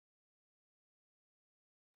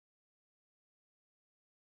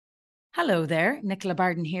Hello there, Nicola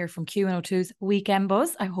Barden here from Q102's Weekend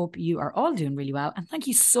Buzz. I hope you are all doing really well, and thank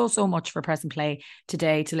you so much for pressing play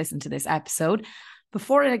today to listen to this episode.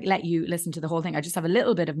 Before I let you listen to the whole thing, I just have a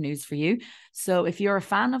little bit of news for you. So if you're a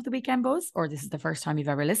fan of the Weekend Buzz, or this is the first time you've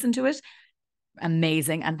ever listened to it,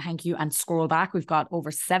 amazing, and thank you. And scroll back, we've got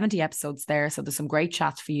over 70 episodes there, so there's some great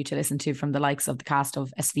chats for you to listen to from the likes of the cast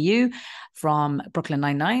of SVU, from Brooklyn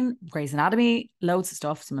Nine-Nine, Grey's Anatomy, loads of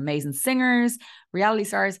stuff, some amazing singers, reality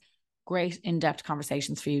stars, great in-depth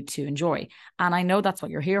conversations for you to enjoy. And I know that's what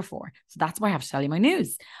you're here for, so that's why I have to tell you my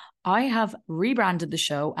news. I have rebranded the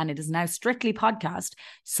show and it is now strictly podcast.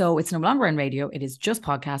 So it's no longer on radio, it is just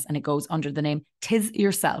podcast, and it goes under the name Tis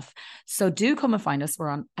Yourself. So do come and find us. We're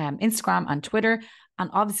on Instagram and Twitter, and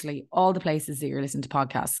obviously all the places that you're listening to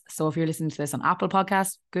podcasts. So if you're listening to this on Apple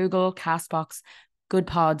Podcasts, Google, Castbox, Good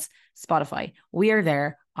Pods, Spotify, we are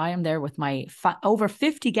there. I am there with my over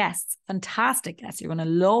 50 guests, fantastic guests. You're going to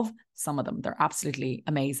love some of them. They're absolutely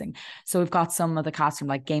amazing. So we've got some of the cast from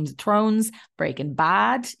like Games of Thrones, Breaking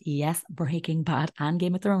Bad. Yes, Breaking Bad and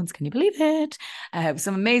Game of Thrones. Can you believe it?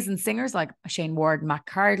 Some amazing singers like Shane Ward and Matt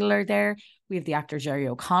Cardle are there. We have the actor Jerry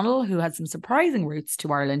O'Connell, who had some surprising roots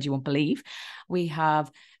to Ireland, you won't believe. We have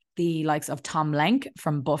the likes of Tom Lenk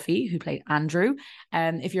from Buffy, who played Andrew.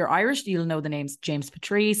 If you're Irish, you'll know the names James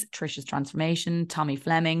Patrice, Trisha's Transformation, Tommy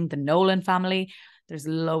Fleming, the Nolan family. There's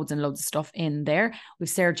loads and loads of stuff in there. We've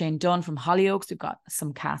Sarah Jane Dunn from Hollyoaks. We've got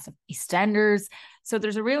some cast of EastEnders. So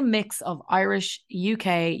there's a real mix of Irish,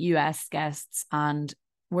 UK, US guests, and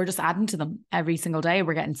we're just adding to them every single day.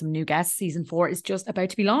 We're getting some new guests. Season 4 is just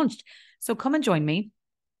about to be launched. So come and join me.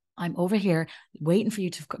 I'm over here waiting for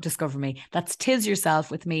you to discover me. That's Tis Yourself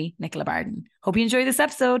with me, Nicola Barden. Hope you enjoy this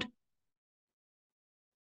episode.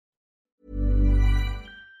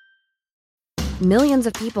 Millions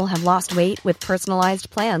of people have lost weight with personalized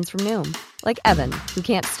plans from Noom. Like Evan, who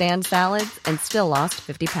can't stand salads and still lost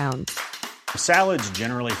 50 pounds. Salads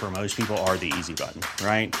generally for most people are the easy button,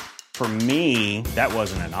 right? For me, that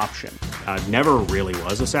wasn't an option. I never really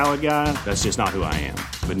was a salad guy. That's just not who I am.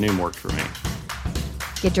 But Noom worked for me.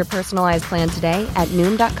 Get your personalized plan today at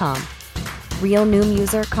Noom.com. Real Noom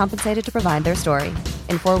user compensated to provide their story.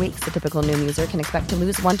 In 4 weeks, the typical Noom user can expect to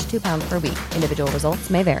lose 1 to 2 pounds per week. Individual results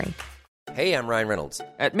may vary. Hey, I'm Ryan Reynolds.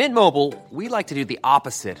 At Mint Mobile, we like to do the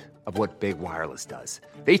opposite of what Big Wireless does.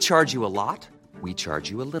 They charge you a lot, we charge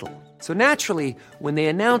you a little. So naturally, when they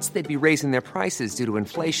announced they'd be raising their prices due to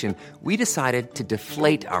inflation, we decided to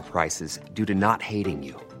deflate our prices due to not hating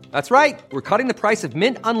you. That's right. We're cutting the price of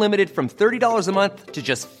Mint Unlimited from $30 a month to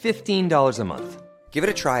just $15 a month. Give it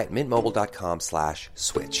a try at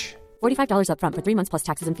mintmobile.com/switch. $45 up front for 3 months plus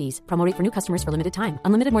taxes and fees. Promo rate for new customers for limited time.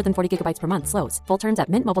 Unlimited more than 40 gigabytes per month. Slows full terms at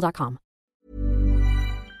mintmobile.com.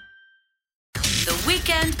 The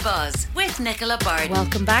Weekend Buzz with Nicola Barden.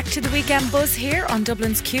 Welcome back to the Weekend Buzz here on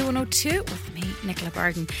Dublin's Q102 with me, Nicola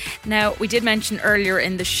Barden. Now, we did mention earlier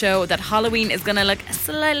in the show that Halloween is going to look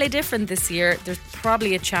slightly different this year. There's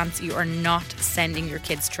probably a chance you are not sending your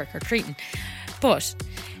kids trick-or-treating. But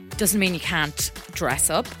it doesn't mean you can't dress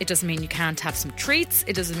up. It doesn't mean you can't have some treats.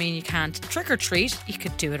 It doesn't mean you can't trick-or-treat. You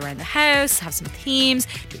could do it around the house, have some themes,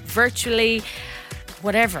 do it virtually,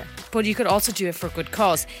 whatever. But you could also do it for a good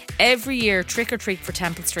cause. Every year, Trick or Treat for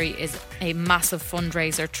Temple Street is a massive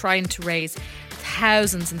fundraiser trying to raise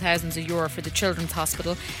thousands and thousands of euro for the Children's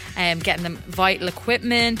Hospital, getting them vital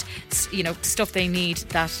equipment, stuff they need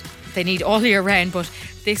that they need all year round. But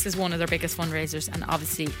this is one of their biggest fundraisers, and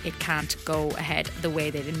obviously it can't go ahead the way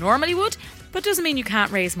they normally would, but doesn't mean you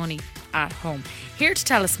can't raise money at home. Here to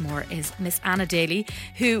tell us more is Miss Anna Daly,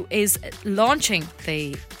 who is launching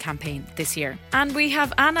the campaign this year. And we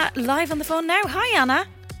have Anna live on the phone now. Hi, Anna.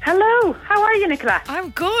 Hello. How are you, Nicola? I'm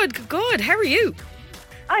good. How are you?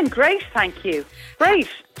 I'm great, thank you. Great.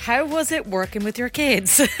 How was it working with your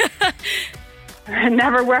kids? I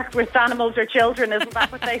never worked with animals or children, isn't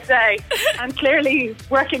that what they say? And clearly,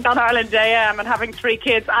 working on Ireland AM and having 3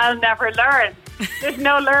 kids, I'll never learn. There's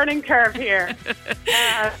no learning curve here.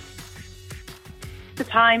 The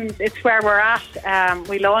time, it's where we're at.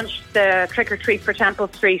 We launched the Trick or Treat for Temple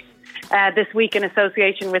Street this week in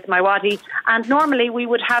association with My Waddy, and normally we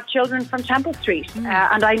would have children from Temple Street.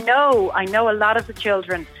 And I know a lot of the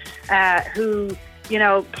children who,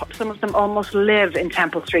 some of them almost live in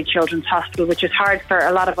Temple Street Children's Hospital, which is hard for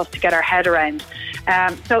a lot of us to get our head around.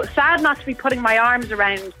 So sad not to be putting my arms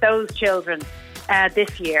around those children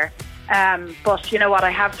this year. But you know what, I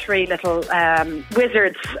have 3 little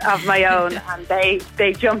wizards of my own, and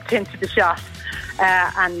they jumped into the shot,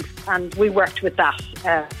 and we worked with that.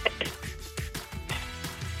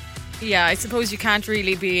 Yeah, I suppose you can't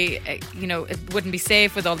really be, it wouldn't be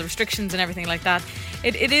safe with all the restrictions and everything like that.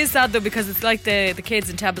 It is sad though, because it's like the kids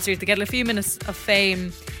in Temple Street, they get a few minutes of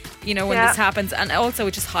fame, when this happens, and also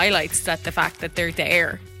it just highlights the fact that they're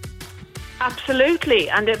there. Absolutely,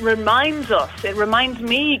 and it reminds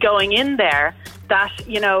me going in there that,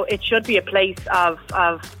 it should be a place of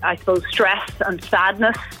I suppose, stress and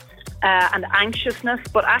sadness and anxiousness,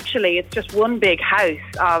 but actually it's just one big house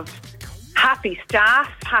of happy staff,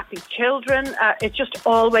 happy children. It just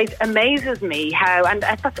always amazes me how, and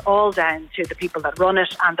that's all down to the people that run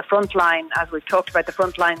it and the front line, as we've talked about the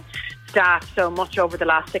front line staff so much over the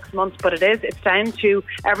last 6 months, but it's down to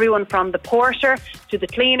everyone from the porter to the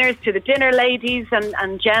cleaners to the dinner ladies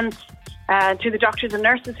and gents, to the doctors and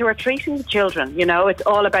nurses who are treating the children. It's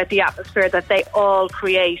all about the atmosphere that they all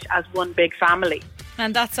create as one big family.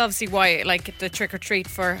 And that's obviously why, the trick or treat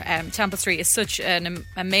for Temple Street is such an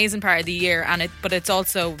amazing part of the year, but it's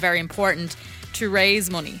also very important to raise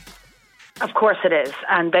money. Of course it is,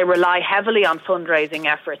 and they rely heavily on fundraising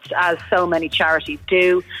efforts, as so many charities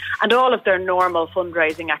do, and all of their normal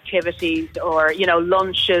fundraising activities or,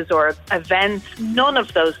 lunches or events, none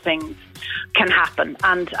of those things can happen.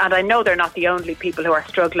 And I know they're not the only people who are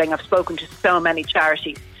struggling. I've spoken to so many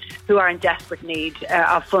charities who are in desperate need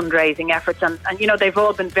of fundraising efforts, and they've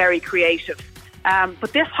all been very creative.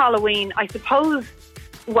 But this Halloween, I suppose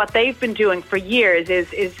what they've been doing for years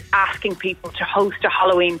is asking people to host a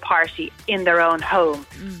Halloween party in their own home.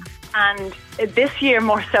 And this year,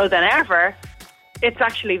 more so than ever, it's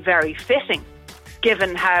actually very fitting,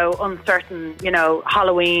 given how uncertain,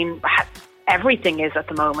 Halloween, everything is at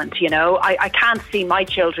the moment. I can't see my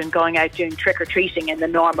children going out doing trick-or-treating in the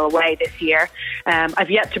normal way this year.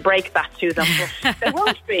 I've yet to break that to them, but they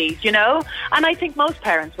won't be, and I think most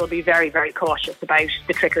parents will be very, very cautious about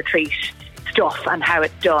the trick-or-treat stuff and how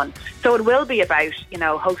it's done. So it will be about,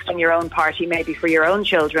 hosting your own party maybe for your own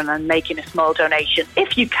children and making a small donation,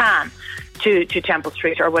 if you can, to Temple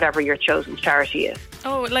Street or whatever your chosen charity is.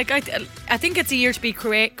 Oh, I think it's a year to be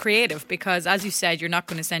creative, because as you said, you're not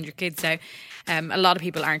going to send your kids out. A lot of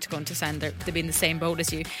people aren't going to they'll be in the same boat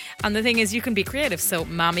as you. And the thing is, you can be creative. So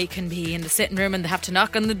mommy can be in the sitting room and they have to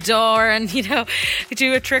knock on the door and,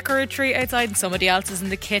 do a trick or a treat outside, and somebody else is in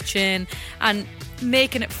the kitchen, and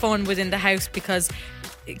making it fun within the house, because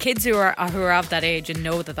kids who are of that age and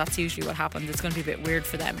know that that's usually what happens, it's going to be a bit weird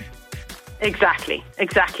for them. Exactly.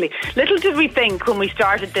 Little did we think when we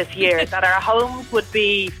started this year that our homes would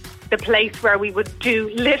be the place where we would do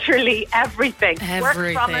literally everything.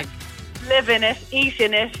 Work from it, live in it, eat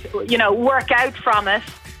in it, work out from it.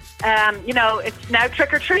 It's now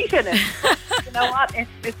trick or treat in it. You know what?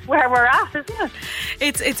 It's where we're at, isn't it?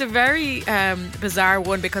 It's a very bizarre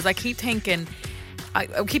one, because I keep thinking, I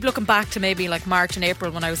keep looking back to maybe March and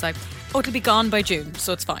April when I was like, oh, it'll be gone by June,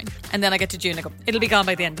 so it's fine. And then I get to June, I go, it'll be gone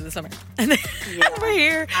by the end of the summer. And then we're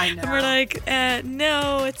here, and we're like,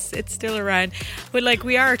 no, it's still around. But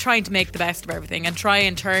we are trying to make the best of everything and try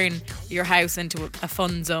and turn your house into a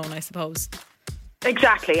fun zone, I suppose.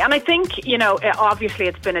 Exactly. And I think, obviously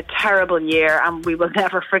it's been a terrible year, and we will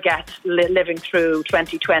never forget living through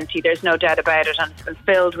 2020. There's no doubt about it. And it's been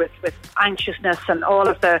filled with anxiousness and all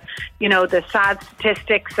of the, the sad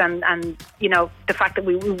statistics and the fact that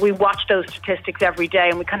we watch those statistics every day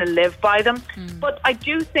and we kind of live by them. But I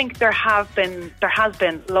do think there has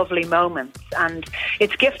been lovely moments, and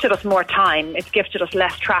it's gifted us more time. It's gifted us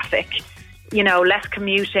less traffic, less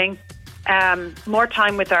commuting. More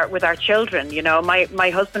time with our children. My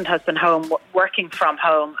husband has been home working from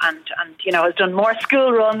home and has done more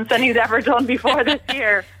school runs than he's ever done before this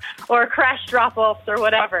year, or crash drop-offs or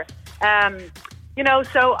whatever.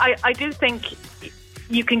 So I do think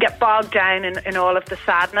you can get bogged down in all of the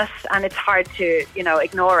sadness, and it's hard to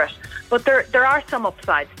ignore it. But there are some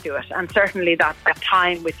upsides to it, and certainly that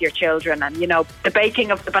time with your children, and the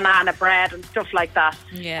baking of the banana bread and stuff like that.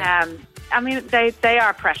 Yeah. They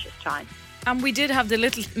are precious time. And we did have the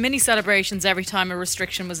little mini celebrations every time a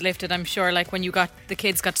restriction was lifted. I'm sure, when the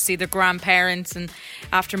kids got to see their grandparents, and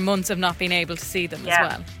after months of not being able to see them as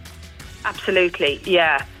well. Absolutely,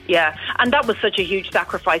 yeah. And that was such a huge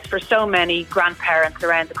sacrifice for so many grandparents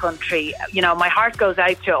around the country. My heart goes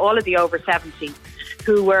out to all of the over 70s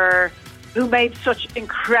who made such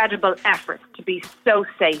incredible efforts to be so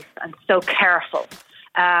safe and so careful.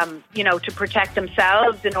 To protect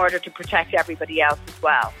themselves in order to protect everybody else as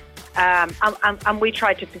well. And we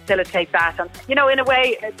tried to facilitate that. And, in a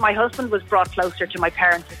way, my husband was brought closer to my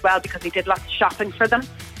parents as well, because he did lots of shopping for them,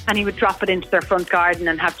 and he would drop it into their front garden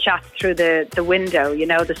and have chats through the window,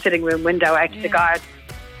 the sitting room window out to the garden.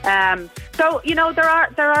 So,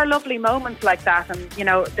 there are lovely moments like that. And,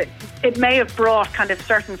 it may have brought kind of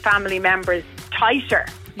certain family members tighter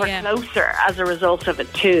or closer as a result of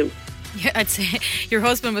it too. Yeah, I'd say your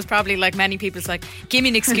husband was probably like many people. It's like, give me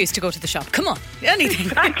an excuse to go to the shop. Come on, anything.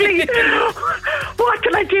 Exactly. What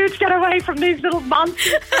can I do to get away from these little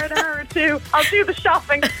monsters for an hour or two? I'll do the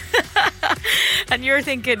shopping. And you're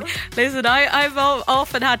thinking, listen, I've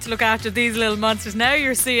often had to look after these little monsters. Now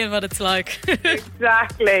you're seeing what it's like.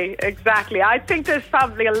 Exactly. I think there's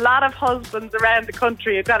probably a lot of husbands around the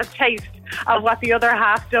country who've got a taste of what the other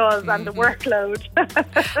half does and the workload.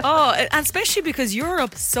 Oh, and especially because you're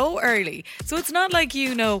up so early. So it's not like,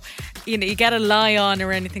 you get a lie on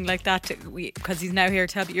or anything like that because he's now here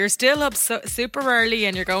to help you. You're still up super early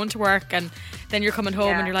and you're going to work and then you're coming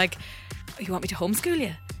home and you're like, oh, you want me to homeschool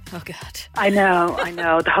you? Oh, God. I know.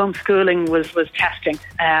 The homeschooling was testing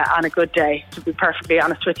on a good day, to be perfectly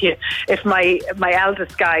honest with you. If my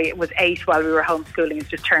eldest guy was 8 while we were homeschooling, he's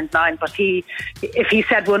just turned 9, but if he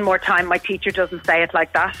said one more time, my teacher doesn't say it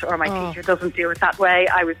like that, or my teacher doesn't do it that way,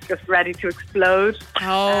 I was just ready to explode.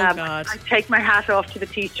 Oh, God. I take my hat off to the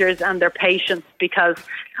teachers and their patience, because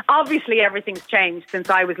obviously everything's changed since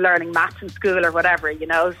I was learning maths in school or whatever,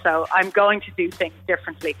 so I'm going to do things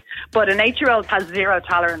differently. But an 8-year-old has zero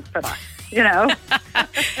tolerance for that,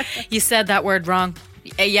 You said that word wrong.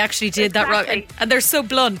 You actually did that wrong. And they're so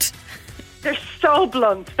blunt. They're so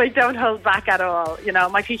blunt. They don't hold back at all.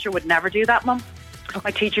 My teacher would never do that, Mum. My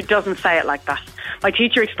teacher doesn't say it like that. My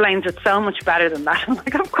teacher explains it so much better than that. I'm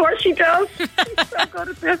like, of course she does. She's so good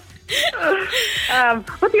at this.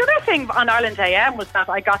 But the other thing on Ireland AM was that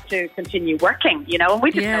I got to continue working, and we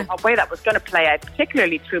didn't know what way that was going to play out,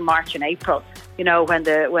 particularly through March and April, when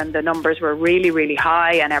the numbers were really, really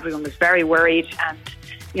high and everyone was very worried, and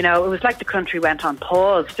it was like the country went on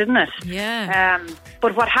pause, didn't it? Yeah.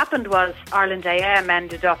 But what happened was Ireland AM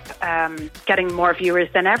ended up getting more viewers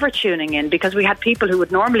than ever tuning in, because we had people who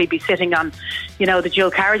would normally be sitting on, the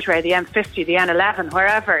dual carriageway, the M50, the N11,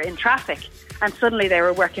 wherever, in traffic. And suddenly they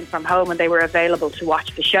were working from home and they were available to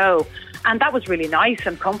watch the show. And that was really nice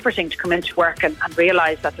and comforting to come into work and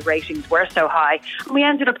realise that the ratings were so high. And we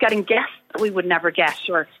ended up getting guests that we would never get,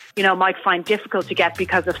 or, might find difficult to get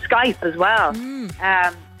because of Skype as well.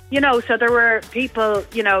 So there were people,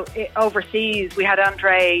 overseas. We had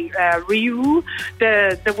Andre Rieu,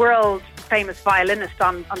 the world famous violinist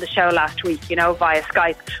on the show last week, via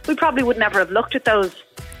Skype. We probably would never have looked at those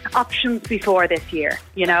options before this year,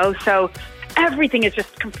 so everything is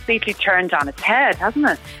just completely turned on its head, hasn't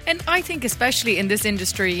it? And I think especially in this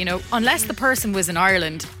industry, unless the person was in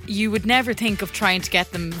Ireland, you would never think of trying to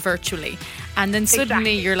get them virtually. And then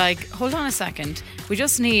suddenly you're like, hold on a second, we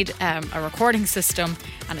just need a recording system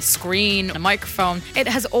and a screen, a microphone. It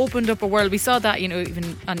has opened up a world. We saw that,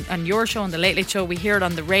 even on your show, on the Late Late Show, we hear it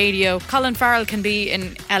on the radio. Colin Farrell can be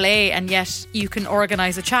in LA and yet you can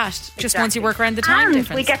organise a chat just once you work around the time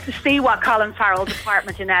difference. We get to see what Colin Farrell's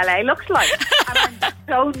apartment in LA looks like. And I'm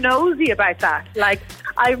so nosy about that. Like,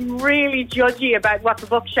 I'm really judgy about what the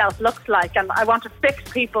bookshelf looks like, and I want to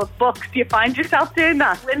fix people's books. Do you find yourself doing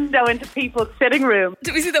that? Window into people's sitting room.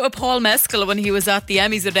 Did we see that with Paul Mescal when he was at the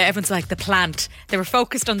Emmys the day? Everyone's like, the plant. They were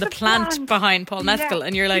focused on the plant behind Paul Mescal,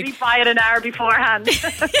 and you're like, did he buy it an hour beforehand?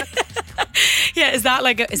 Yeah, is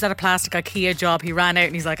that a plastic IKEA job? He ran out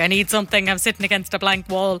and he's like, I need something. I'm sitting against a blank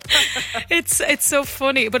wall. It's so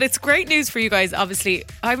funny, but it's great news for you guys. Obviously,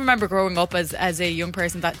 I remember growing up as a young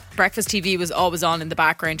person that breakfast TV was always on in the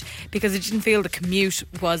background because it didn't feel the commute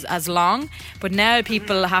was as long. But now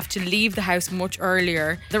people have to leave the house much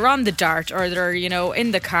earlier. They're on the dart or they're,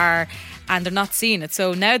 in the car and they're not seeing it.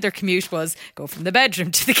 So now their commute was go from the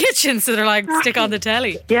bedroom to the kitchen. So they're like, stick on the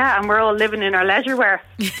telly. Yeah, and we're all living in our leisure wear.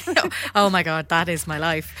 Oh my God, that is my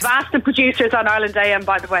life. Ask the producers on Ireland AM,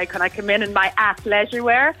 by the way, can I come in my leisure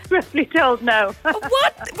wear? Swiftly told no.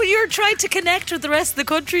 What? Well, you're trying to connect with the rest of the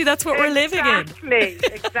country. That's what we're living in.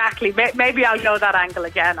 Exactly. Maybe I'll go that angle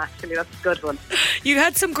again, actually. That's a good one. You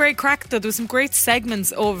had some great crack, though. There was some great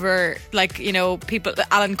segments over, like, people,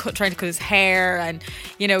 Alan trying to cut his hair and,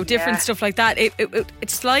 different stuff like that.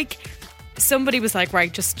 It's like somebody was like,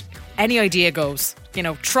 right, just any idea goes.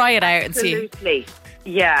 Try it out and see. Absolutely.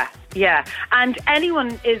 Yeah. And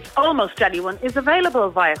almost anyone is available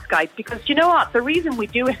via Skype, because you know what? The reason we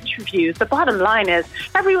do interviews, the bottom line is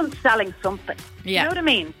everyone's selling something. Yeah. You know what I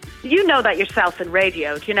mean? You know that yourself in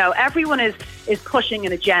radio. Everyone is pushing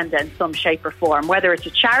an agenda in some shape or form, whether it's a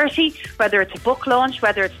charity, whether it's a book launch,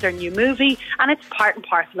 whether it's their new movie, and it's part and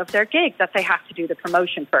parcel of their gig that they have to do the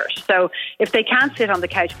promotion first. So if they can't sit on the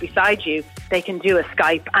couch beside you, they can do a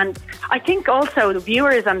Skype. And I think also the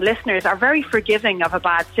viewers and listeners are very forgiving of a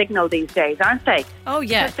bad signal these days, aren't they? Oh,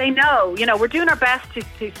 yeah. Because they know, we're doing our best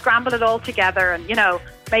to scramble it all together and,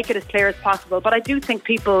 make it as clear as possible. But I do think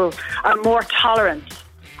people are more tolerant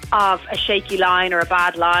of a shaky line or a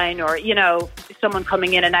bad line or, you know, someone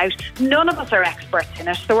coming in and out. None of us are experts in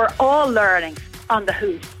it, so we're all learning on the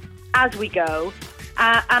hoof as we go.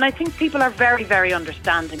 And I think people are very, very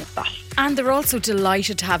understanding of that. And they're also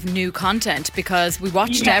delighted to have new content because we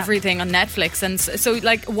watched everything on Netflix. And so,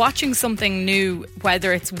 like, watching something new,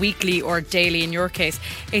 whether it's weekly or daily in your case,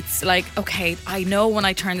 it's like, okay, I know when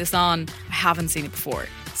I turn this on, I haven't seen it before.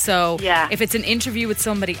 So if it's an interview with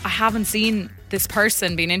somebody, I haven't seen this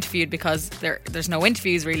person being interviewed because there's no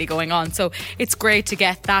interviews really going on. So it's great to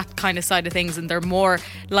get that kind of side of things, and they're more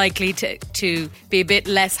likely to be a bit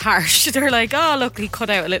less harsh. They're like, oh, look, he cut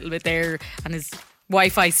out a little bit there and his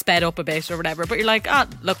Wi-Fi sped up a bit or whatever. But you're like, oh,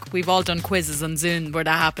 look, we've all done quizzes on Zoom where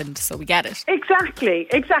that happened, so we get it. Exactly.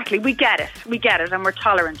 We get it, and we're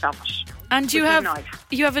tolerant of it. And you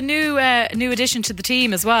have a new addition to the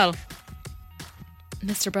team as well,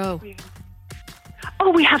 Mr. Bow. Oh,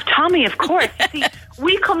 we have Tommy, of course. See,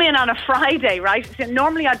 we come in on a Friday, right? So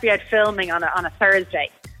normally I'd be out filming on a Thursday,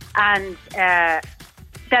 and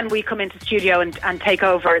then we come into studio and take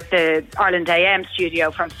over the Ireland AM studio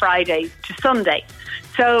from Friday to Sunday.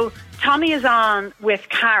 So Tommy is on with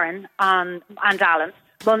Karen and Alan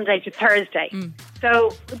Monday to Thursday.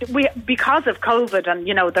 So because of COVID and,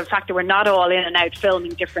 you know, the fact that we're not all in and out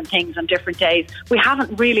filming different things on different days, we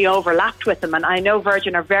haven't really overlapped with them. And I know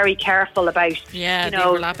Virgin are very careful about, you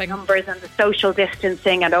know, the numbers and the social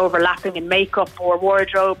distancing and overlapping in makeup or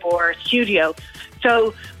wardrobe or studio.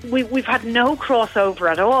 So we've had no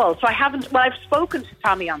crossover at all. So I've spoken to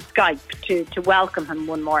Tommy on Skype to welcome him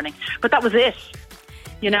one morning, but that was it.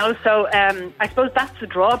 You know, so I suppose that's the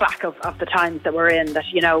drawback of the times that we're in, that,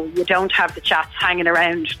 you know, you don't have the chats hanging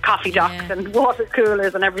around coffee docks and water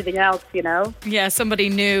coolers and everything else, you know. Yeah, somebody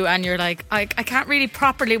new and you're like, I can't really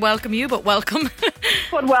properly welcome you, but welcome.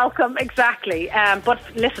 But welcome, exactly. But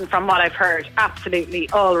listen, from what I've heard, absolutely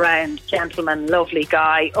all-round gentleman, lovely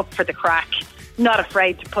guy, up for the crack, not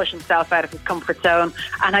afraid to push himself out of his comfort zone.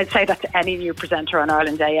 And I'd say that to any new presenter on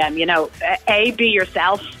Ireland AM, you know, A, be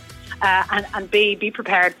yourself. And B, be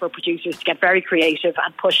prepared for producers to get very creative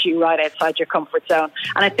and push you right outside your comfort zone.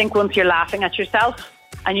 And I think once you're laughing at yourself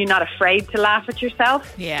and you're not afraid to laugh at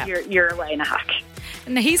yourself, you're away in a hack.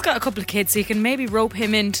 And he's got a couple of kids, so you can maybe rope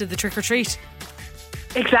him into the trick or treat.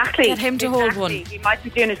 Exactly. Get him to hold one. He might be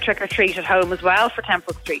doing his trick or treat at home as well for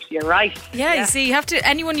Temple Street. You're right. Yeah, you see, you have to.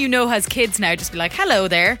 Anyone you know has kids now, just be like, "Hello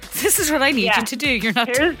there. This is what I need you to do." You're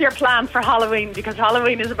not. Here's your plan for Halloween, because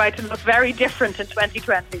Halloween is about to look very different in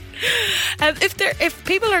 2020. If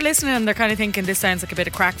people are listening and they're kind of thinking this sounds like a bit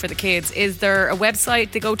of crack for the kids, is there a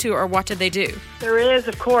website they go to, or what do they do? There is,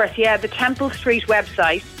 of course. Yeah, the Temple Street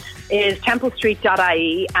website is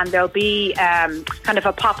templestreet.ie, and there'll be kind of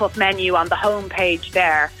a pop-up menu on the home page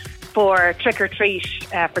there for Trick or Treat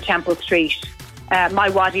for Temple Street. My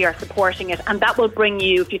Waddy are supporting it, and that will bring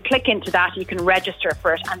you, if you click into that, you can register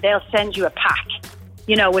for it, and they'll send you a pack,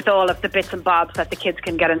 you know, with all of the bits and bobs that the kids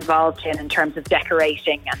can get involved in terms of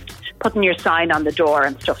decorating and putting your sign on the door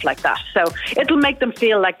and stuff like that. So it'll make them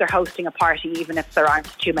feel like they're hosting a party, even if there aren't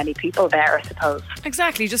too many people there, I suppose.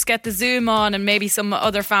 Exactly. Just get the Zoom on, and maybe some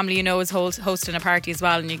other family you know is hosting a party as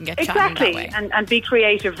well, and you can get chatting that way. And be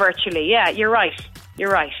creative virtually. Yeah, you're right. You're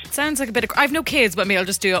right. Sounds like a bit of... I've no kids, but maybe I'll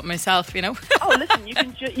just do it myself, you know. Oh, listen,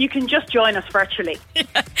 you can just join us virtually. Yeah.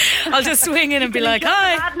 I'll just swing in and be like,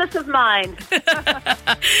 hi. Madness of mine.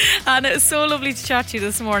 And it was so lovely to chat to you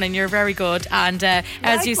this morning. You're very good. And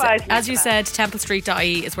as you said,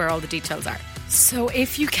 templestreet.ie is where all the details are. So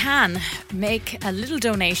if you can, make a little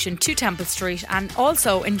donation to Temple Street and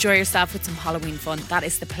also enjoy yourself with some Halloween fun. That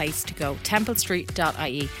is the place to go.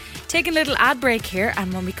 templestreet.ie. Taking a little ad break here,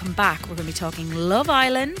 and when we come back, we're going to be talking Love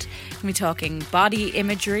Island, we're going to be talking body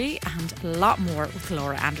imagery and a lot more with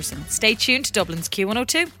Laura Anderson. Stay tuned to Dublin's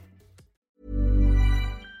Q102.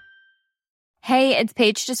 Hey, it's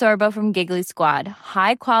Paige DeSorbo from Giggly Squad.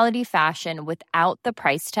 High quality fashion without the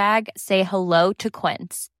price tag. Say hello to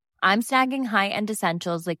Quince. I'm snagging high-end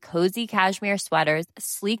essentials like cozy cashmere sweaters,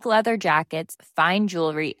 sleek leather jackets, fine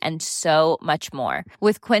jewelry, and so much more.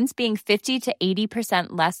 With Quince being 50 to 80%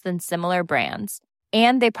 less than similar brands.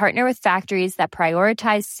 And they partner with factories that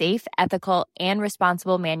prioritize safe, ethical, and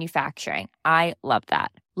responsible manufacturing. I love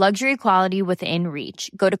that. Luxury quality within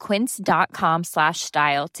reach. Go to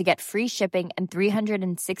quince.com/style to get free shipping and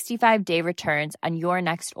 365-day returns on your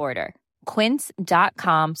next order.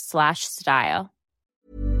 Quince.com/style.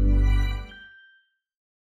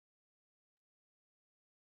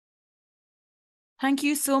 Thank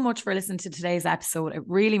you so much for listening to today's episode. It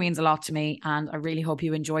really means a lot to me, and I really hope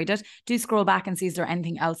you enjoyed it. Do scroll back and see is there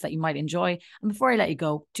anything else that you might enjoy. And before I let you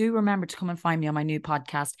go, do remember to come and find me on my new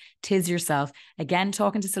podcast, Tis Yourself. Again,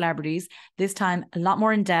 talking to celebrities, this time a lot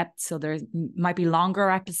more in depth. So there might be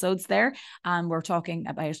longer episodes there. And we're talking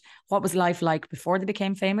about what was life like before they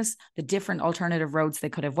became famous, the different alternative roads they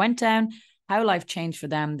could have went down, how life changed for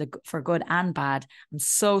them, for good and bad, and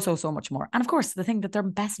so much more. And of course, the thing that they're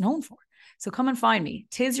best known for. So come and find me,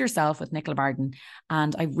 Tis Yourself with Nicola Barden.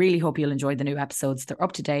 And I really hope you'll enjoy the new episodes. They're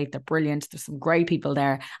up to date. They're brilliant. There's some great people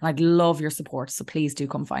there. And I'd love your support. So please do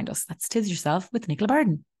come find us. That's Tis Yourself with Nicola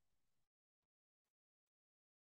Barden.